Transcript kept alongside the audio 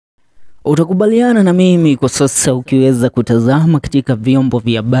Utakubaliana na mimi kwa sasa ukiweza kutazama katika vyombo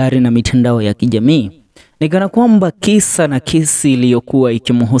vya habari na mitandao ya kijamii ni kana kwamba kisa na kesi iliyokuwa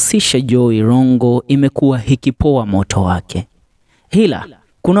ikimhusisha Jowie Irungu imekuwa ikipoa moto wake. Hila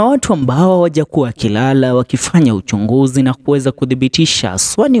kuna watu ambao hawajakuwa kilala wakifanya uchunguzi na kuweza kudhibitisha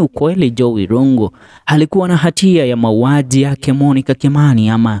swani ukweli Jowie Irungu alikuwa na hatia ya mauaji yake Monica Kimani,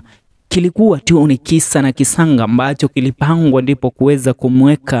 ama kilikuwa tu ni kisa na kisanga ambacho kilipangwa ndipo kuweza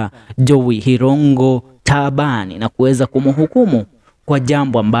kumweka Jowie Irungu taabani na kuweza kumhukumu kwa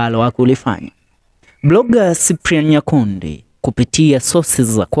jambo ambalo hakulifanya. Blogger Cyprian Nyakudi kupitia sources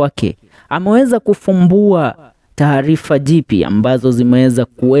za kwake ameweza kufumbua taarifa jipi ambazo zimeweza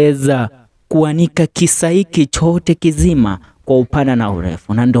kuanika kisa hiki chote kizima kwa upana na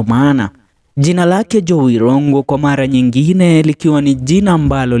urefu, na ndio maana jina lake Jowie Irungu kwa mara nyingine likiwa ni jina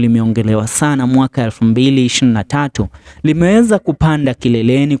ambalo limeongelewa sana mwaka 2023 limeweza kupanda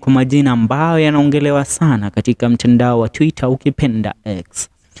kileleni kwa majina ambayo yanaongelewa sana katika mtandao wa Twitter ukipenda X.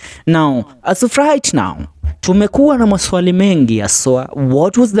 Now, as of right now, tumekuwa na maswali mengi haswa,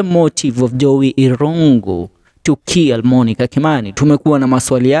 what was the motive of Jowie Irungu to kill Monica Kimani? Tumekuwa na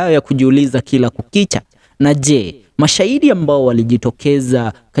maswali yao ya kujiuliza kila kukicha. Na je, mashahidi ambao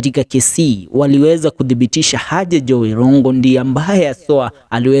walijitokeza katika kesi waliweza kudhibitisha haje Jowie Irungu ndiye ambaye haswa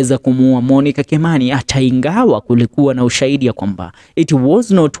aliweza kumuua Monica Kimani, hata ingawa kulikuwa na ushahidi ya kwamba it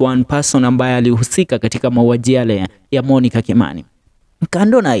was not one person ambaye alihusika katika mauaji yale ya Monica Kimani.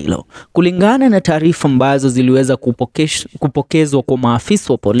 Kando na hilo, kulingana na taarifa ambazo ziliweza kupokezwa kwa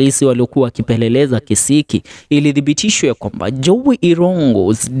maafisa wa polisi waliokuwa wakipeleleza kesi hiki, ilithibitishwa ya kwamba Jowie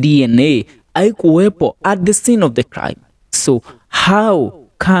Irungu's DNA haikuwepo at the scene of the crime. So how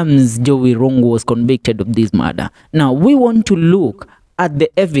comes Jowie Irungu was convicted of this murder? Now we want to look at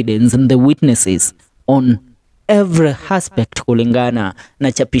the evidence and the witnesses on every aspect kulingana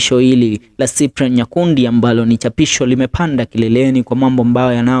na chapisho hili la Cyprian Nyakudi ambalo ni chapisho limepanda kileleni kwa mambo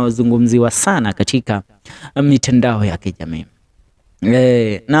ambayo yanayozungumziwa sana katika mitandao ya kijamii.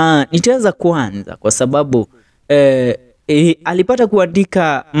 Na nitaweza kuanza kwa sababu alipata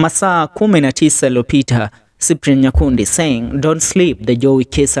kuandika masaa 19 yaliyopita Cyprian Nyakudi saying, "Don't sleep, the Jowie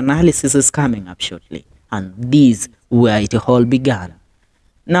case analysis is coming up shortly." And this where it all began.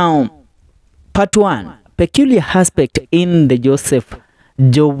 Now, part 1. Peculiar aspect in the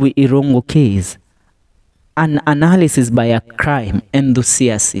Jowie Irungu case, an analysis by a crime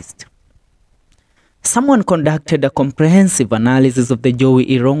enthusiast. Someone conducted a comprehensive analysis of the Jowie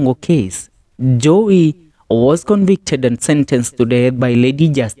Irungu case. Jowie was convicted and sentenced to death by Lady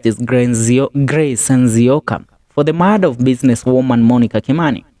Justice Grace Nzioka for the murder of businesswoman Monica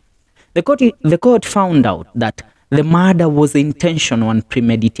Kimani. The court found out that the murder was intentional and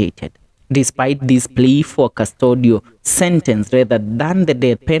premeditated. Despite this plea for custodial sentence rather than the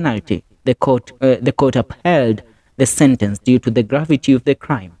death penalty, the court upheld the sentence due to the gravity of the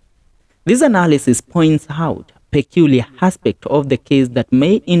crime. This analysis points out a peculiar aspect of the case that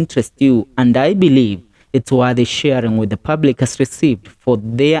may interest you, and I believe it's worth sharing with the public as received for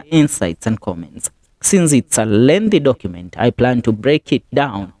their insights and comments. Since it's a lengthy document, I plan to break it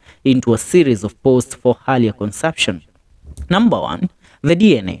down into a series of posts for earlier consumption. Number 1, the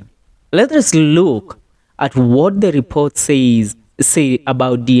DNA. Let us look at what the report say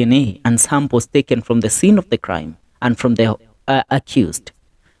about DNA and samples taken from the scene of the crime and from the accused.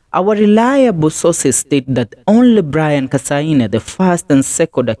 Our reliable sources state that only Brian Kasaine, the first and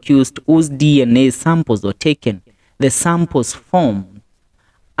second accused whose DNA samples were taken, the samples formed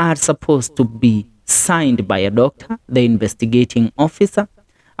are supposed to be signed by a doctor, the investigating officer,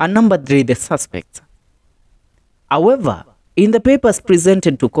 and number 3, the suspects. However, in the papers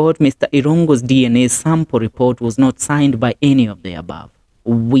presented to court, Mr. Irungu's DNA sample report was not signed by any of the above.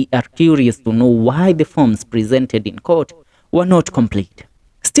 We are curious to know why the forms presented in court were not complete.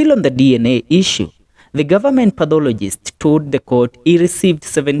 Still on the DNA issue, the government pathologist told the court he received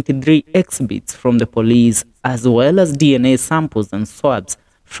 73 exhibits from the police as well as DNA samples and swabs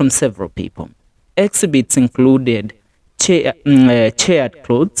from several people. Exhibits included chaired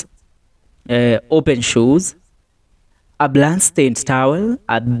clothes, open shoes, a blood-stained towel,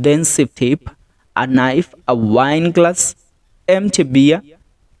 a adhesive tape, a knife, a wine glass, empty beer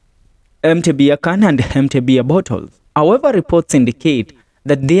can, and empty beer bottles. However, reports indicate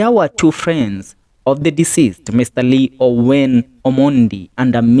that there were 2 friends of the deceased, Mr. Lee Owen Omondi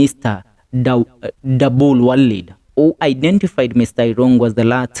and Mr. Dabul Walid, who identified Mr. Irungu as the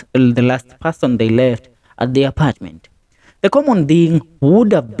last person they left at the apartment. The common thing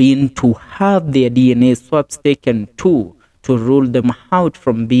would have been to have their DNA swabs taken too, to rule them out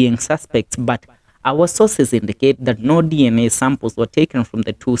from being suspects, but Our sources indicate that no DNA samples were taken from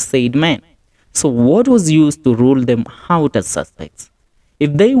the two said men. So what was used to rule them out as suspects?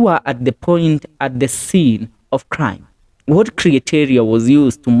 If they were at the scene of crime, what criteria was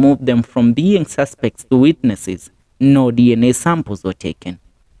used to move them from being suspects to witnesses? No DNA samples were taken.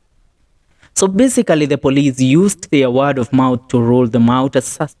 So basically, the police used their word of mouth to rule them out as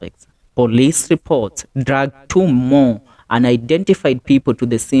suspects. Police reports dragged two more unidentified people to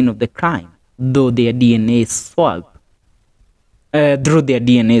the scene of the crime, through their DNA swab.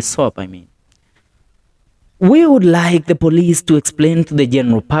 We would like the police to explain to the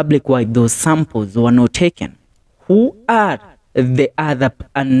general public why those samples were not taken. Who are the other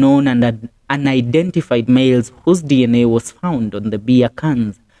unknown and unidentified males whose DNA was found on the beer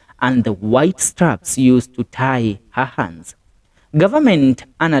cans and the white straps used to tie her hands? Government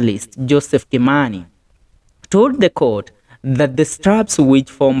analyst Joseph KIMANI told the court that the straps, which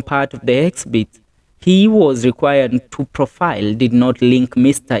form part of the exhibit he was required to profile, did not link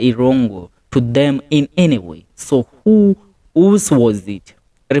Mr. Irungu to them in any way. So whose was it?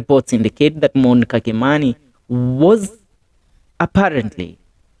 Reports indicate that Monica KIMANI was apparently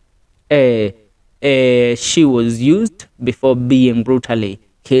she was used before being brutally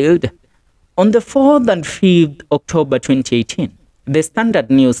killed. On the 4th and 5th October 2018, the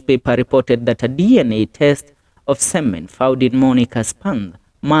Standard newspaper reported that a DNA test of semen found in Monica's pants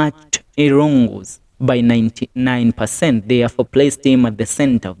matched Irungu's by 99%, therefore placed him at the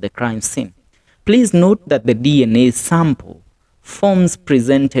center of the crime scene. Please note that the DNA sample forms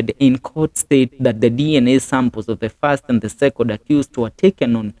presented in court state that the DNA samples of the first and the second accused were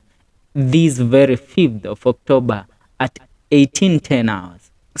taken on this very 5th of October at 18:10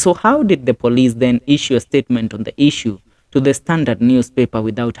 hours. So how did the police then issue a statement on the issue to the Standard newspaper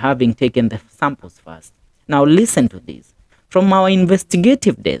without having taken the samples first? Now listen to this. From our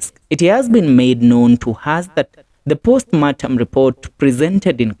investigative desk, it has been made known to us that the post-mortem report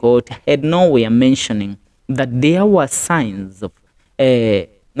presented in court had nowhere mentioning that there were signs of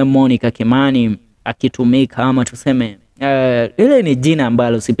Monica KIMANI akitumika ama tuseme ile ni jina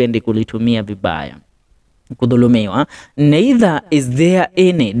ambalo sipendi kulitumia vibaya, kudhulumiwa. Neither is there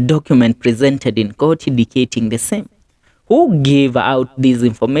any document presented in court indicating the same. Who gave out this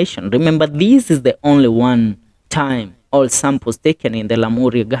information? Remember, this is the only one time all samples taken in the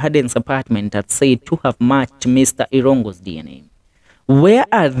Lamuria Gardens apartment are said to have matched Mr. Irungu's DNA. Where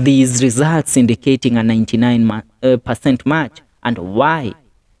are these results indicating a 99% match, and why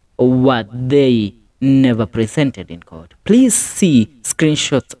were they never presented in court? Please see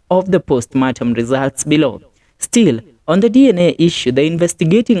screenshots of the post-mortem results below. Still, on the DNA issue, the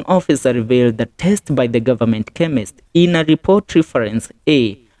investigating officer revealed that test by the government chemist in a report reference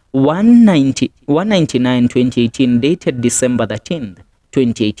A199-2018 dated December 13th,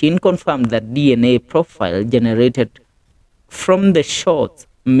 2018 confirmed that DNA profile generated from the shorts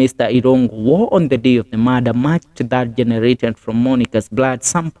Mr. Irungu wore on the day of the murder matched that generated from Monica's blood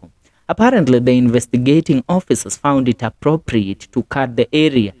sample. Apparently, the investigating officers found it appropriate to cut the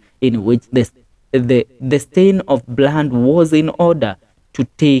area in which the stain of blood was in order to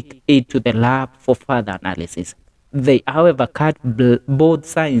take it to the lab for further analysis. They, however, cut both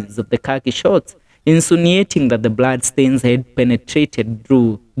sides of the khaki shorts, insinuating that the blood stains had penetrated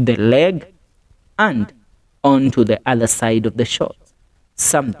through the leg and onto the other side of the shorts,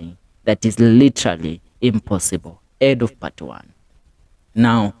 something that is literally impossible. End of part 1.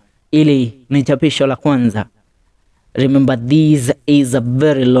 Now, ili ni chapisho la kwanza. Remember, this is a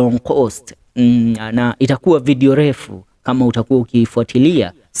very long post. Na itakuwa video refu kama utakuwa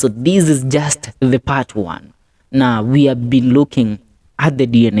ukifuatilia. So this is just the part 1. Now we have been looking at the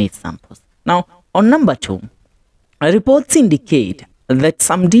DNA samples. Now on number 2, reports indicate that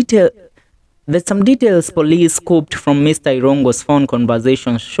some details police scooped from Mr. Irungu's phone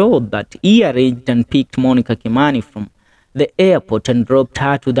conversations showed that he arranged and picked Monica KIMANI from the airport and dropped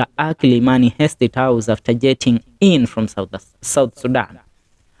her to the KIMANI estate house after jetting in from South Sudan.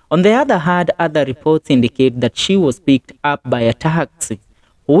 On the other hand, other reports indicate that she was picked up by a taxi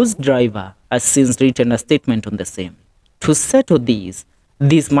whose driver has since written a statement on the same. To settle this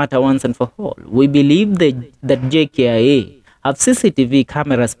matter once and for all, we believe that JKIA have CCTV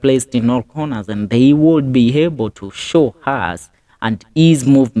cameras placed in all corners and they would be able to show us and his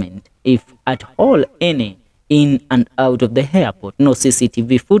movement, if at all any, in and out of the airport. No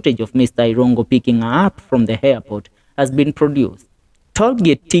CCTV footage of Mr. Irungu picking her up from the airport has been produced.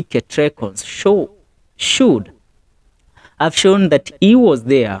 Tollgate ticket records should have shown that he was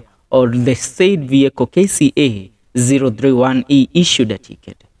there, or the said vehicle KCA 031E issued a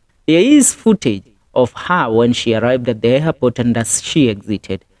ticket. There is footage of her when she arrived at the airport and as she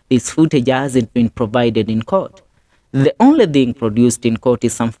exited. this footage hasn't been provided in court. The only thing produced in court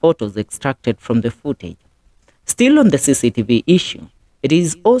is some photos extracted from the footage. Still on the CCTV issue, it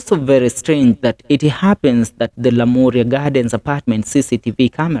is also very strange that it happens that the Lamoria Gardens apartment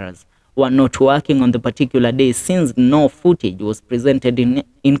CCTV cameras were not working on the particular day since no footage was presented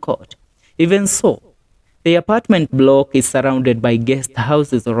in court. Even so, the apartment block is surrounded by guest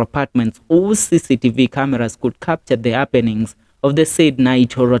houses or apartments whose CCTV cameras could capture the happenings of the said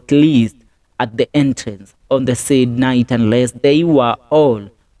night, or at least at the entrance on the said night, unless they were all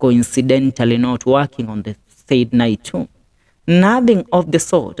coincidentally not working on the said night too. Nothing of the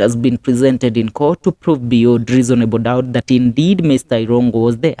sort has been presented in court to prove beyond reasonable doubt that indeed Mr. Irungu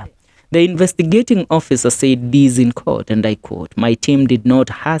was there. The investigating officer said this in court, and I quote, "My team did not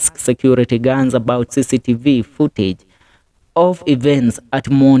ask security guards about CCTV footage of events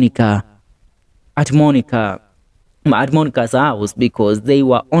at Monica's house because they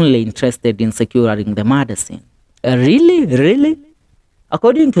were only interested in securing the murder scene." Really? Really?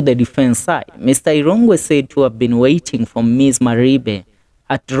 According to the defense side, Mr. Irungu is said to have been waiting for Ms. Maribe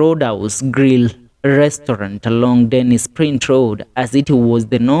at Roadhouse Grill restaurant along Dennis Sprint Road, as it was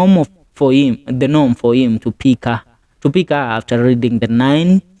the norm for him to pick her after reading the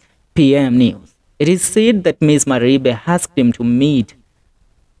 9 p.m. news. It is said that Ms. Maribe asked him to meet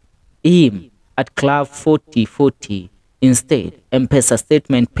him at Club 4040 instead. M-Pesa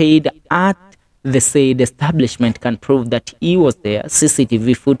statement paid at the said establishment can prove that he was there.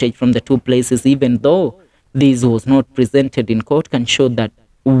 CCTV footage from the two places, even though this was not presented in court, can show that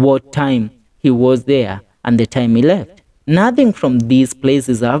what time he was there and the time he left. Nothing from these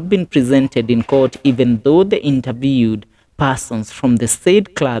places have been presented in court, even though the interviewed persons from the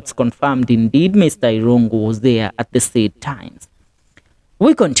said clubs confirmed indeed Mr. Irungu was there at the said times.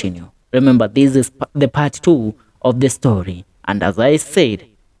 We continue. Remember, this is the part 2 of the story, and as I said,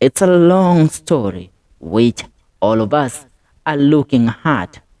 it's a long story which all of us are looking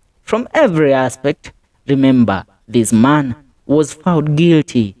at from every aspect. Remember, this man was found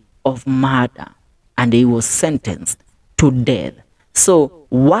guilty of murder and he was sentenced to death. So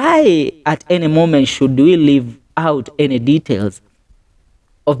why at any moment should we leave out any details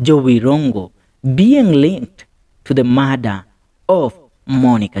of Jowie Irungu being linked to the murder of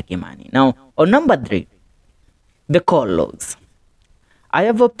Monica Kimani? Now, on number 3, the call logs. I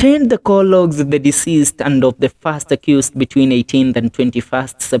have obtained the call logs of the deceased and of the first accused between 18th and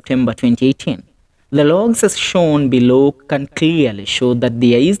 21st September 2018. The logs as shown below can clearly show that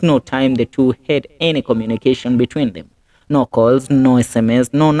there is no time the two had any communication between them. No calls, no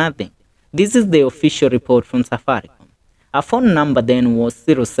SMS, no nothing. This is the official report from Safaricom. Our phone number then was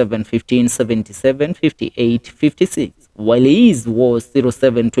 0715 77 58 56, while his was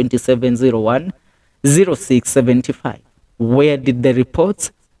 072701 0675. Where did the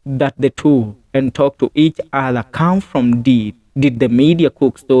reports that the two and talk to each other come from? Did the media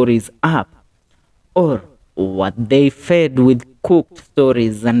cook stories up, or were they fed with cooked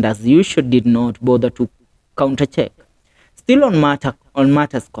stories and as usual did not bother to countercheck? Still on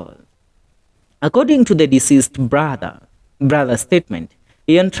matters call. According to the deceased brother's statement,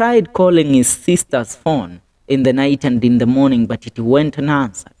 he had tried calling his sister's phone in the night and in the morning, but it went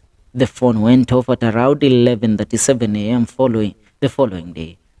unanswered. The phone went off at around 11:37 a.m. the following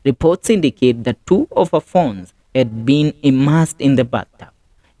day. Reports indicate that 2 of her phones had been immersed in the bathtub.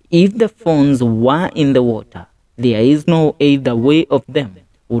 If the phones were in the water, there is no either way of them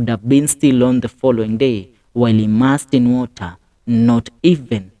would have been still on the following day while immersed in water, not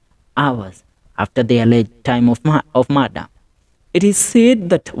even hours after the alleged time of murder. It is said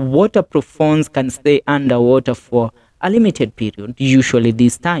that waterproof phones can stay underwater for a limited period. Usually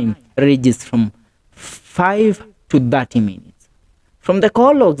this time ranges from 5 to 30 minutes. From the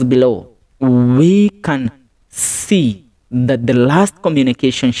call logs below, we can see that the last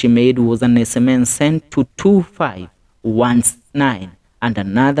communication she made was an SMS sent to 2519 and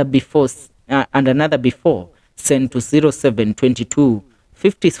another before sent to 0722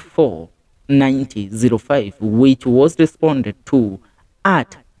 54 9005, which was responded to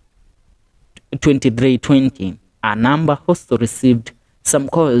at 2320. A number also received some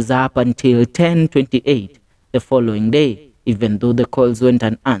calls up until 10:28 the following day, even though the calls went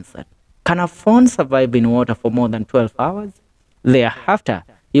unanswered. Can a phone survive in water for more than 12 hours? Thereafter,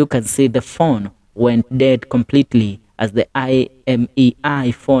 you can see the phone went dead completely, as the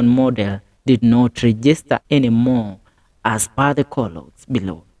IMEI phone model did not register anymore as per the call logs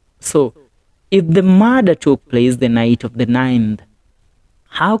below. So, if the murder took place the night of the 9th,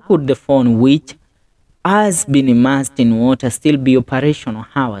 how could the phone, which has been immersed in water, still be operational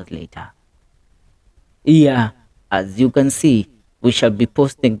hours later? Here, as you can see, We shall be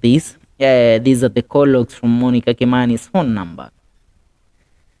posting this. These are the call logs from Monica KIMANI's phone number.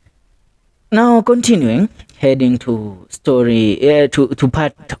 Now continuing, heading to story to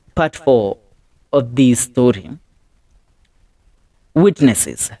part 4 of this story.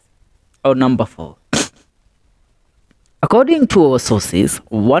 Witnesses, or number 4. According to our sources,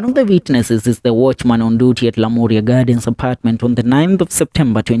 one of the witnesses is the watchman on duty at Lamoria Gardens apartment on the 9th of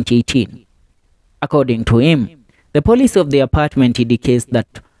September 2018. According to him, the policy of the apartment indicates that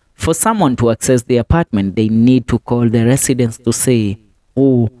for someone to access the apartment, they need to call the residents to say,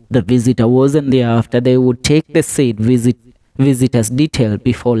 oh, the visitor wasn't there, after they would take the said visitor's detail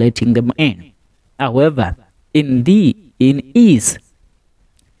before letting them in. However, in his,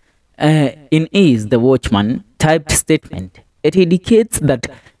 the watchman typed statement, it indicates that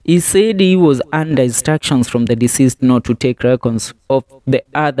he said he was under instructions from the deceased not to take records of the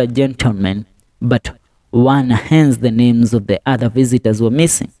other gentlemen, but one, hence the names of the other visitors were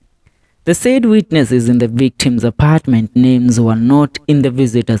missing. The said witnesses in the victim's apartment names were not in the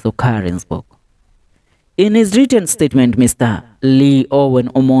visitor's occurrence book. In his written statement, Mr. Lee Owen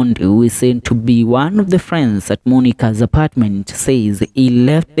Omondi, who is said to be one of the friends at Monica's apartment, says he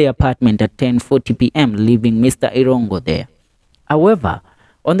left the apartment at 10:40 p.m., leaving Mr. Irungu there. However,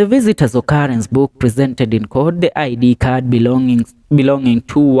 on the visitor's occurrence book presented in court, the ID card belonging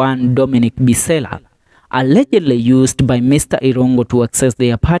to one Dominic Bisela, allegedly used by Mr. Irungu to access the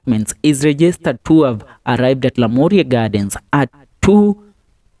apartments, is registered to have arrived at Lamoria Gardens at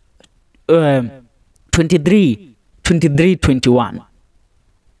 23:21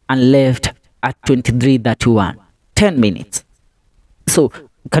 and left at 23:31. 10 minutes. So,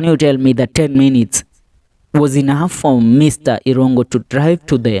 can you tell me that 10 minutes was enough for Mr. Irungu to drive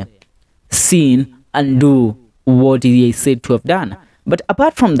to the scene and do what he is said to have done? But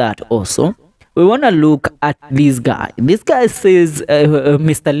apart from that also, we want to look at this guy. This guy says,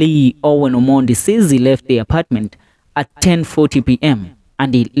 Mr. Lee Owen Omondi says he left the apartment at 10:40 p.m.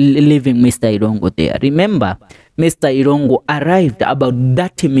 and he leaving Mr. Irungu there. Remember, Mr. Irungu arrived about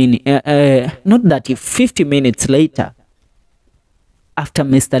 50 minutes later after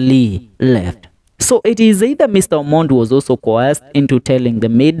Mr. Lee left. So it is either Mr. Omondi was also coerced into telling the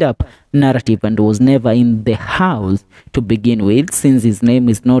made-up narrative and was never in the house to begin with, since his name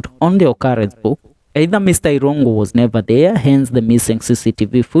is not on the occurrence book. Either Mr. Irungu was never there, hence the missing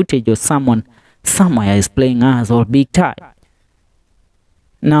CCTV footage, or someone somewhere is playing us all big time.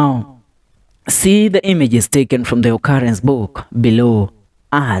 Now, see the images taken from the occurrence book below,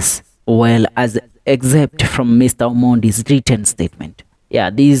 as well as except from Mr. Omondi's written statement.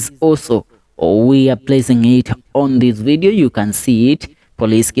 Yeah, these also, we are placing it on this video. You can see it.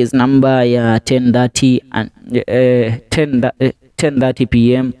 Police case number 10:30 and 10:30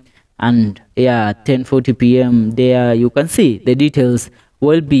 p.m. and 10:40 p.m. There you can see the details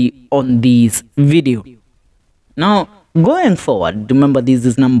will be on this video. Now, going forward, remember this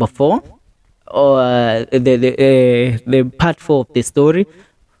is number 4, or the part 4 of the story.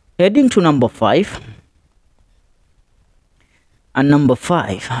 Heading to number 5, and number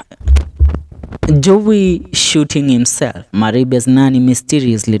 5. Jowie shooting himself. Maribe's nanny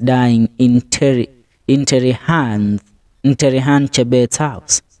mysteriously dying in Terihan Chebet's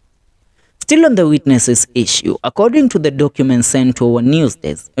house. Still on the witnesses issue, according to the documents sent to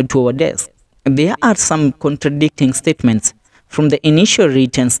our desk, there are some contradicting statements from the initial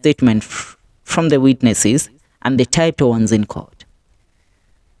written statement from the witnesses and the typed ones in court.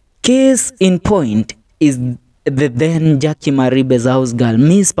 Case in point is the then Jackie Maribe's house girl,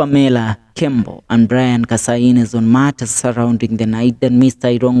 Miss Pamela Kembo, and Brian Kasaines on matters surrounding the night that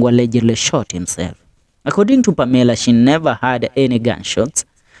Mr. Irungu allegedly shot himself. According to Pamela, she never had any gunshots.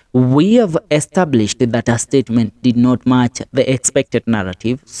 We have established that her statement did not match the expected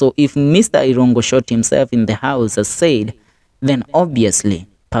narrative. So if Mr. Irungu shot himself in the house as said, then obviously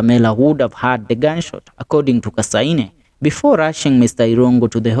Pamela would have had the gunshot. According to Kasaine, before rushing Mr. Irungu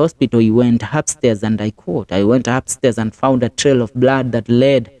to the hospital, he went upstairs, and I quote, "I went upstairs and found a trail of blood that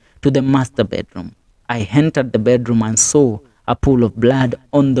led to the master bedroom. I entered the bedroom and saw a pool of blood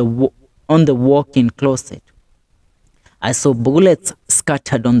on the walk-in closet. I saw bullets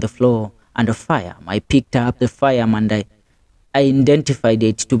scattered on the floor and a firearm. I picked up the firearm and I identified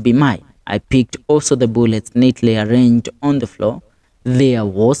it to be mine. I picked also the bullets neatly arranged on the floor. There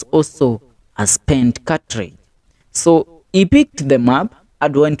was also a spent cartridge." So he picked them up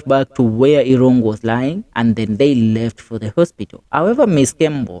and went back to where Irungu was lying, and then they left for the hospital. However, Miss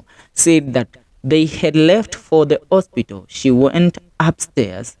Kembo said that they had left for the hospital. She went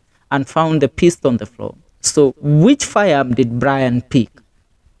upstairs and found the pistol on the floor. So which firearm did Brian pick?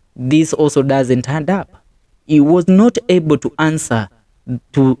 This also doesn't add up. he was not able to answer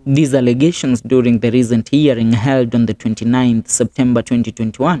to these allegations during the recent hearing held on the 29th September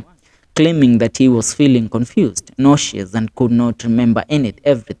 2021, claiming that he was feeling confused, nauseous, and could not remember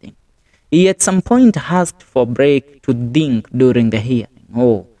everything. He at some point asked for a break to think during the hearing.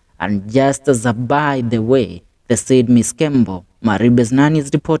 Oh, and just as a by the way, they said Miss Kembo, Maribe's nanny, is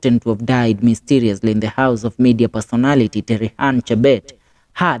reported to have died mysteriously in the house of media personality Terihan Chebet,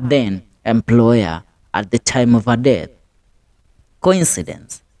 her then employer at the time of her death.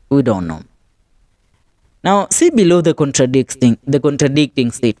 Coincidence? We don't know. Now, see below the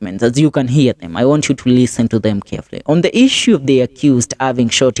contradicting statements, as you can hear them. I want you to listen to them carefully. On the issue of the accused having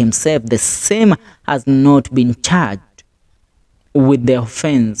shot himself, the same has not been charged with the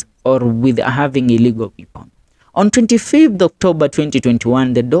offense or with having illegal weapon. On 25th October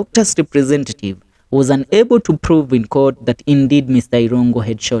 2021, the doctor's representative was unable to prove in court that indeed Mr. Irungu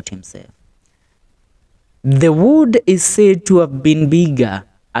had shot himself. The wound is said to have been bigger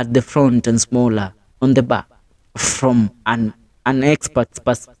at the front and smaller on the back. From an expert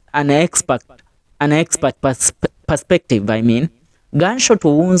perspective, gunshot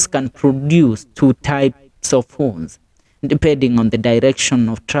wounds can produce two types of wounds, depending on the direction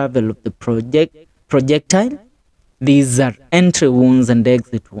of travel of the projectile. These are entry wounds and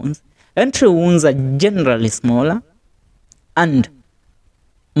exit wounds. Entry wounds are generally smaller and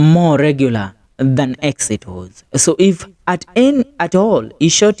more regular than exit wounds. So if at all he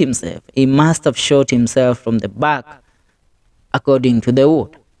shot himself, he must have shot himself from the back, according to the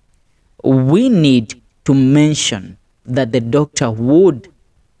wound. We need to mention that the doctor who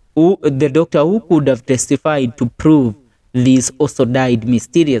could have testified to prove this also died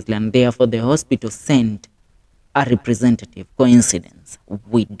mysteriously, and therefore the hospital sent a representative. Coincidence?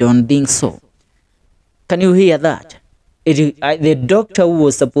 We don't think so. Can you hear that? The doctor who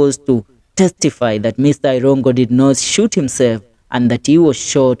was supposed to testify that Mr. Irungu did not shoot himself and that he was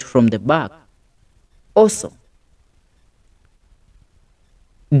shot from the back also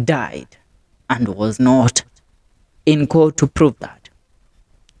died and was not in court to prove that.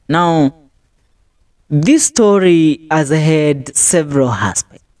 Now, this story has had several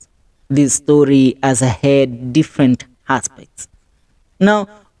aspects. This story has had different aspects. Now,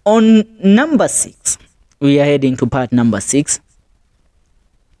 on number 6, we are heading to part number 6.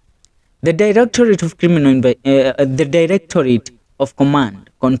 The Directorate of Command,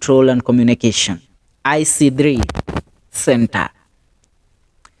 Control and Communication, IC3 Center.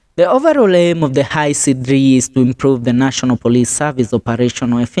 The overall aim of the IC3 is to improve the National Police Service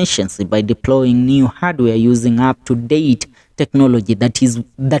operational efficiency by deploying new hardware using up-to-date technology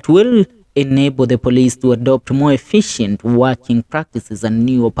that will enable the police to adopt more efficient working practices and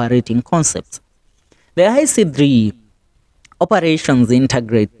new operating concepts. The IC3 operations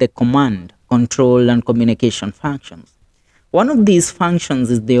integrate the command, control, and communication functions. One of these functions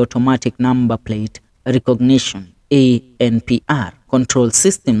is the automatic number plate recognition, ANPR, control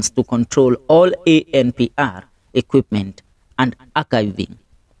systems to control all ANPR equipment and archiving,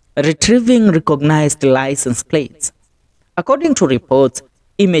 retrieving recognized license plates. According to reports,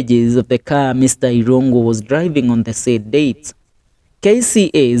 images of the car Mr. Irungu was driving on the said dates,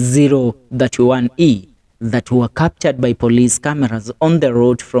 KCA 031E, that were captured by police cameras on the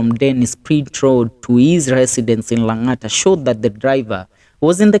road from Dennis Prince Road to his residence in Langata showed that the driver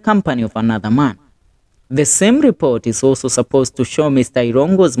was in the company of another man. The same report is also supposed to show Mr.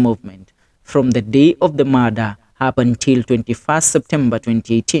 Irungu's movement from the day of the murder up until 21st September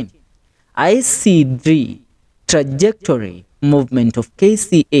 2018. IC3 trajectory movement of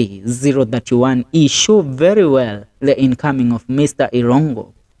KCA 031E show very well the incoming of Mr.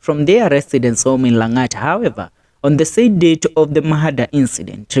 Irungu from their residence home in Langata. However, on the said date of the murder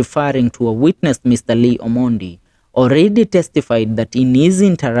incident, referring to a witness, Mr. Lee Omondi, already testified that in his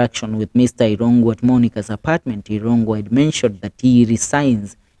interaction with Mr. Irungu at Monica's apartment, Irungu had mentioned that he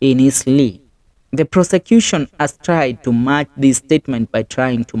resides in East Lee. The prosecution has tried to match this statement by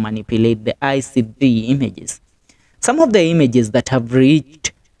trying to manipulate the IC3 images. Some of the images that have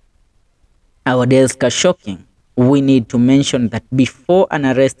reached our desk are shocking. We need to mention that before an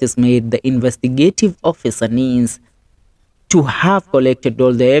arrest is made, the investigative officer needs to have collected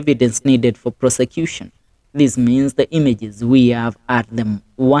all the evidence needed for prosecution. This means the images we have are the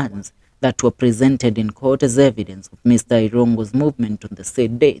ones that were presented in court as evidence of Mr. Irungu's movement on the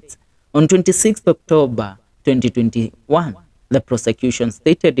said dates. On 26th October 2021, the prosecution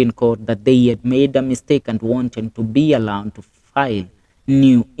stated in court that they had made a mistake and wanted to be allowed to file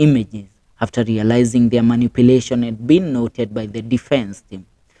new images after realizing their manipulation had been noted by the defense team.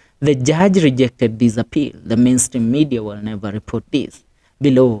 The judge rejected this appeal. The mainstream media will never report this.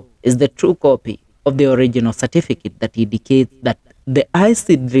 Below is the true copy of the original certificate that indicates that the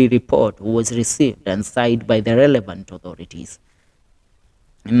IC3 report was received and signed by the relevant authorities.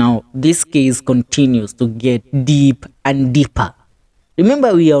 Now, this case continues to get deep and deeper.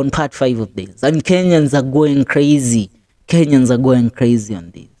 Remember, we are on part 5 of this, and Kenyans are going crazy. Kenyans are going crazy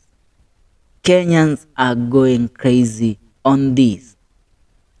on this. Kenyans are going crazy on this.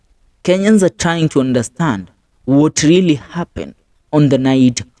 Kenyans are trying to understand what really happened on the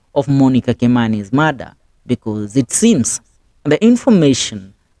night of Monica KEMANI's murder, because it seems the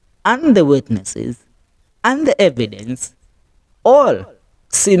information and the witnesses and the evidence all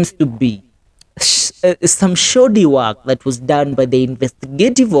seems to be some shoddy work that was done by the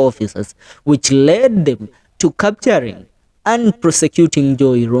investigative officers, which led them to capturing and prosecuting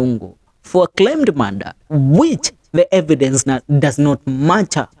Jowie Irungu for a claimed murder, which the evidence does not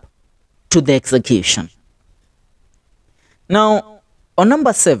match up to the execution. Now, on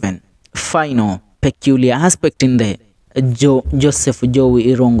number 7, final peculiar aspect in the Joseph Jowie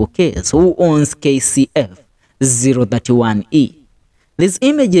Irungu case, who owns KCF 031E. These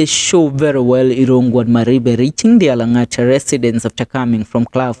images show very well Irungu and Maribe reaching their Langata residence after coming from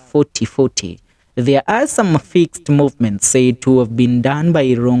Club 4040. There are some fixed movements said to have been done by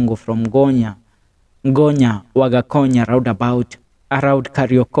Irungu from Gonya Wagakonya roundabout around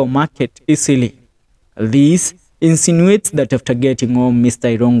Karioko Market easily. This insinuates that after getting home,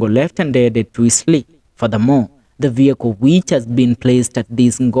 Mr. Irungu left and headed to his sleep. Furthermore, the vehicle which has been placed at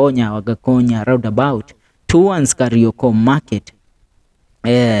this Gonya Wagakonya roundabout towards Karioko Market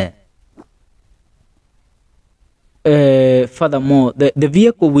furthermore, the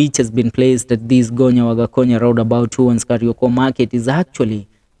vehicle which has been placed at this Gonya Wagakonya roundabout towards Karioko Market is actually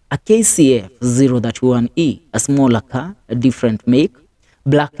a KCF 031E, a smaller car, a different make,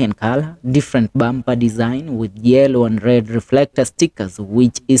 black in color, different bumper design with yellow and red reflector stickers,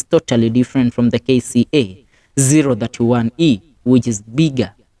 which is totally different from the KCA 031E, which is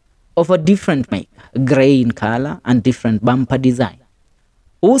bigger, of a different make, gray in color and different bumper design.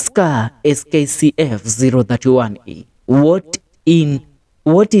 Oscar is KCF 031E.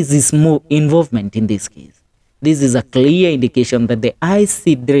 What is his involvement in this case? This is a clear indication that the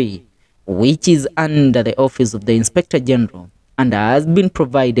IC3, which is under the office of the Inspector General and has been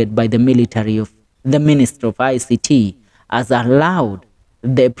provided by the military of the Ministry of ICT, has allowed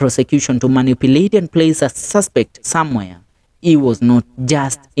the prosecution to manipulate and place a suspect somewhere. It was not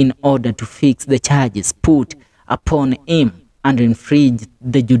just in order to fix the charges put upon him and infringe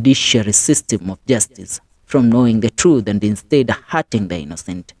the judiciary system of justice from knowing the truth and instead hurting the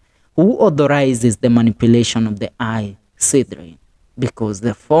innocent. Who authorizes the manipulation of the IC3? Because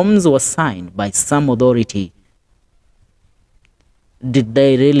the forms were signed by some authority. Did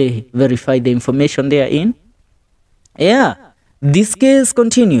they really verify the information they are in? Yeah, this case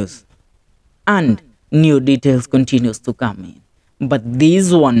continues and new details continues to come in. But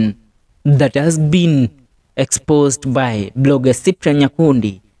this one that has been exposed by blogger Cyprian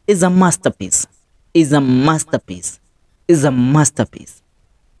Nyakudi is a masterpiece. Is a masterpiece. Is a masterpiece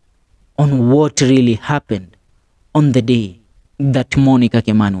on what really happened on the day that Monica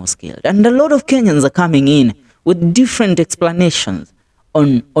KEMANI was killed. And a lot of Kenyans are coming in with different explanations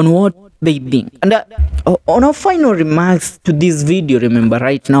on what they think. And on our final remarks to this video, remember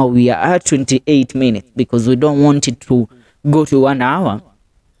right now we are at 28 minutes because we don't want it to go to 1 hour.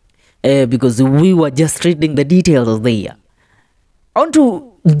 Because we were just reading the details there. I want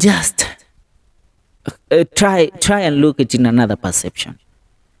to just try and look at it in another perception.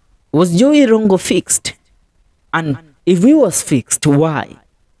 Was Jowie Irungu fixed? And if he was fixed, why?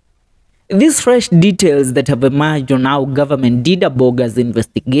 These fresh details that have emerged on how government did a bogus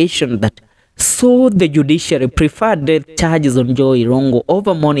investigation that saw the judiciary prefer death charges on Jowie Irungu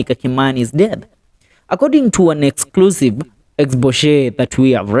over Monica KEMANI's death. According to an exclusive exposé that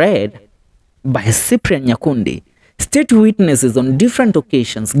we have read by Cyprian Nyakudi, state witnesses on different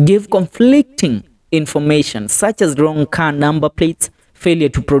occasions gave conflicting information such as wrong car number plates, failure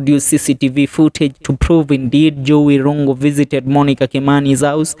to produce CCTV footage to prove indeed Jowie Irungu visited Monica KEMANI's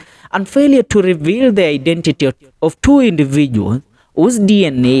house, and failure to reveal the identity of two individuals whose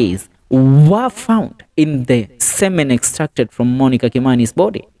DNAs were found in the semen extracted from Monica KEMANI's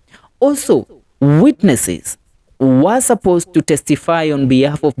body. Also, witnesses were supposed to testify on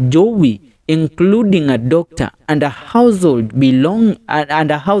behalf of Jowie, including a doctor and a house girl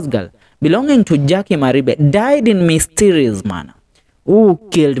belonging to Jackie Maribe, died in mysterious manner. Who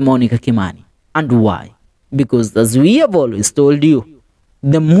killed Monica KEMANI and why? Because as we have always told you,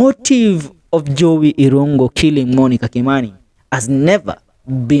 the motive of Jowie Irungu killing Monica KEMANI has never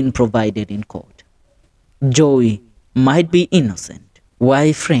been provided in court. Jowie might be innocent.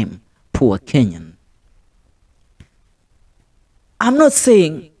 Why frame poor Kenyan. I'm not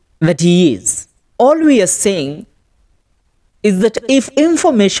saying that he is. All we are saying is that if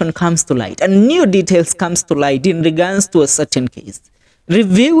information comes to light and new details comes to light in regards to a certain case,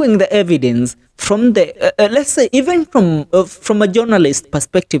 reviewing the evidence from the, let's say, even from a journalist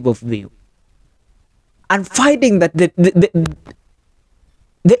perspective of view, and finding that the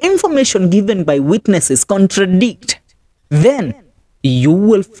information given by witnesses contradict, then you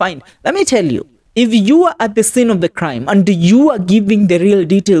will find, let me tell you, if you are at the scene of the crime and you are giving the real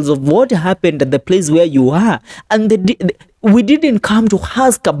details of what happened at the place where you are, and we didn't come to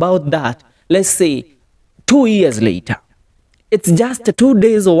ask about that, let's say 2 years later, it's just 2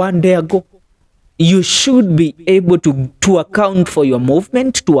 days or 1 day ago, you should be able to account for your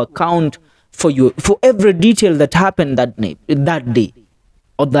movement, to account for every detail that happened that day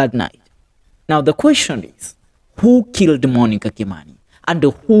or that night. Now the question is, who killed Monica Kimani? And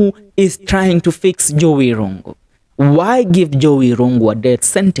who is trying to fix Jowie Irungu? Why give Jowie Irungu a death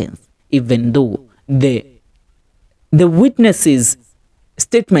sentence, even though the witnesses'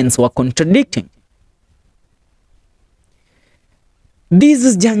 statements were contradicting? This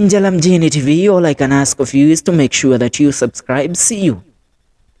is Janjala Mjini TV. All I can ask of you is to make sure that you subscribe. See you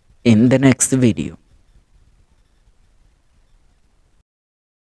in the next video.